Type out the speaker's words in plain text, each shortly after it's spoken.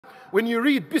when you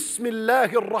read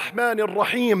Bismillahir Rahmanir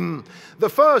Rahim, the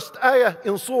first ayah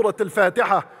in Surah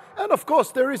Al-Fatiha. And of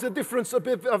course, there is a difference of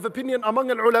opinion among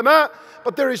al-ulama,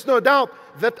 but there is no doubt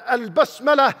that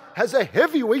al-basmala has a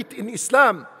heavy weight in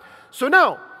Islam. So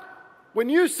now, when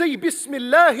you say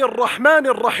Bismillahir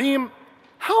Rahmanir Rahim,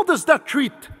 how does that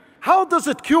treat? How does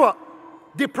it cure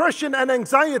depression and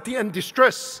anxiety and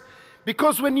distress?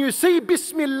 Because when you say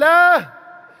Bismillah,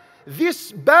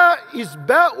 this ba is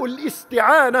ba'ul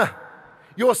isti'anah.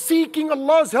 You're seeking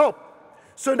Allah's help.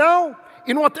 So now,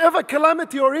 in whatever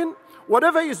calamity you're in,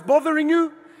 whatever is bothering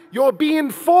you, you're being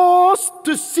forced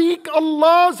to seek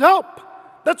Allah's help.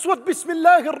 That's what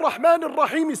Bismillahir Rahmanir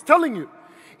Rahim is telling you.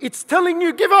 It's telling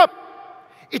you give up.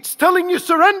 It's telling you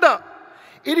surrender.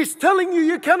 It is telling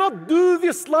you cannot do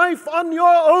this life on your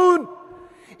own.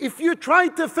 If you try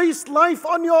to face life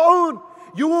on your own,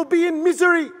 you will be in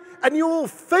misery and you will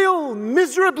fail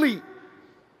miserably.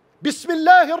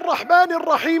 Bismillahir Rahmanir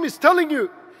Rahim is telling you,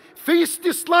 face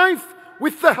this life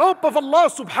with the help of Allah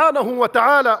subhanahu wa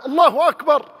ta'ala. Allahu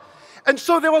Akbar. And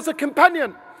so there was a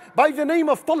companion by the name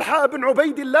of Talha ibn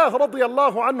Ubaidillah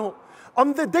radiyallahu anhu.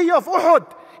 On the day of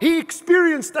Uhud, he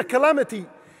experienced a calamity.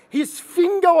 His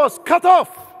finger was cut off.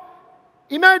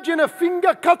 Imagine a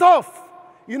finger cut off.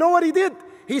 You know what he did?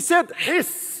 He said,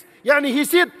 hiss. Yani he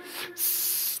said,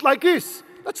 like this.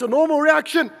 That's a normal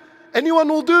reaction. Anyone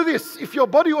will do this if your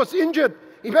body was injured.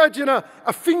 Imagine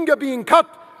a finger being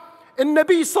cut. And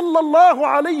Nabi sallallahu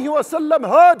alayhi wa sallam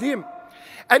heard him.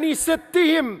 And he said to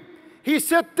him,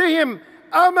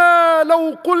 أَمَا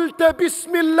لَوْ قُلْتَ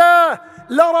بِسْمِ اللَّهِ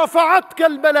لَرَفَعَتْكَ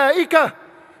الْمَلَائِكَةِ.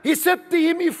 He said to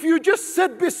him, if you just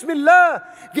said Bismillah,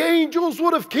 the angels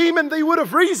would have came and they would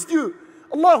have raised you.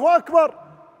 Allahu Akbar.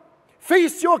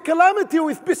 Face your calamity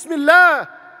with Bismillah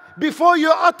before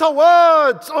you utter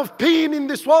words of pain in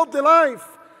this worldly life.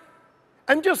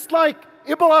 And just like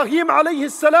Ibrahim alayhi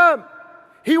salam,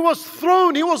 he was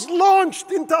thrown, he was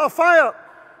launched into a fire.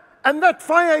 And that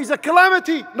fire is a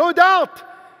calamity, no doubt.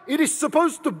 It is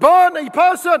supposed to burn a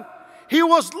person. He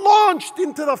was launched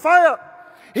into the fire.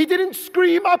 He didn't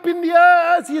scream up in the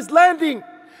air as he's landing.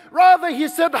 Rather, he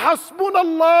said,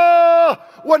 Hasbunallah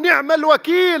wa ni'mal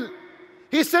wakil.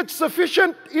 He said,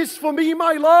 sufficient is for me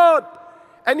my Lord,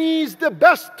 and He is the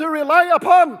best to rely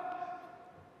upon.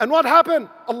 And what happened?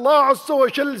 Allah Azza wa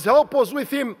Jall's help was with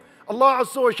him. Allah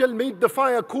Azza wa Jal made the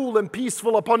fire cool and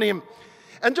peaceful upon him.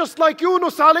 And just like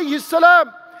Yunus alayhi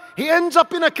salam, he ends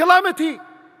up in a calamity,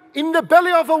 in the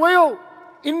belly of a whale,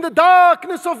 in the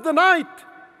darkness of the night,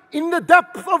 in the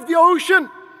depth of the ocean.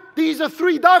 These are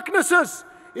three darknesses.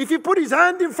 If he put his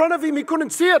hand in front of him, he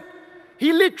couldn't see it.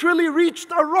 He literally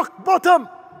reached a rock bottom.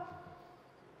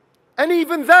 And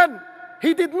even then,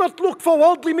 he did not look for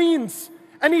worldly means.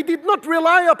 And he did not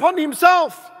rely upon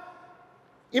himself.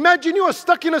 Imagine you are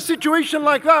stuck in a situation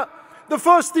like that. The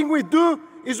first thing we do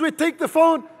is we take the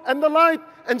phone and the light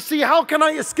and see how can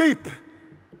I escape.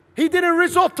 He didn't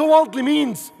resort to worldly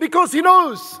means because he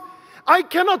knows I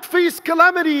cannot face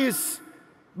calamities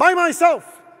by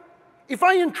myself. If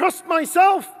I entrust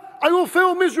myself, I will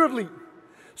fail miserably.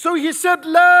 So he said,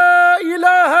 La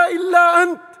ilaha illa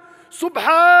ant,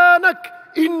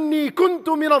 subhanak inni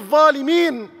kuntu min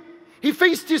al-zalimin. He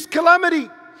faced his calamity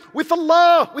with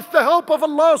Allah, with the help of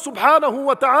Allah subhanahu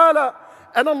wa ta'ala.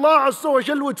 And Allah Azza wa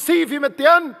Jal would save him at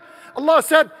the end. Allah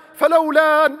said,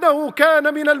 فَلَوْلَا أَنَّهُ كَانَ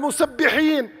مِنَ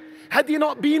الْمُسَبِّحِينَ. Had he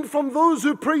not been from those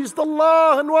who praised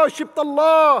Allah and worshipped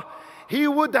Allah, he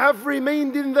would have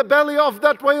remained in the belly of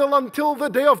that whale until the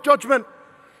day of judgment.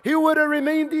 He would have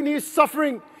remained in his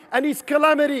suffering and his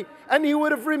calamity, and he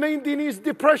would have remained in his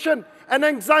depression and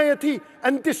anxiety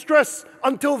and distress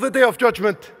until the day of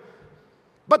judgment.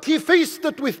 But he faced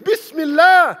it with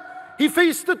Bismillah. He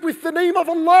faced it with the name of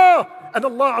Allah, and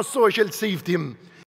Allah Azza wa Jal saved him.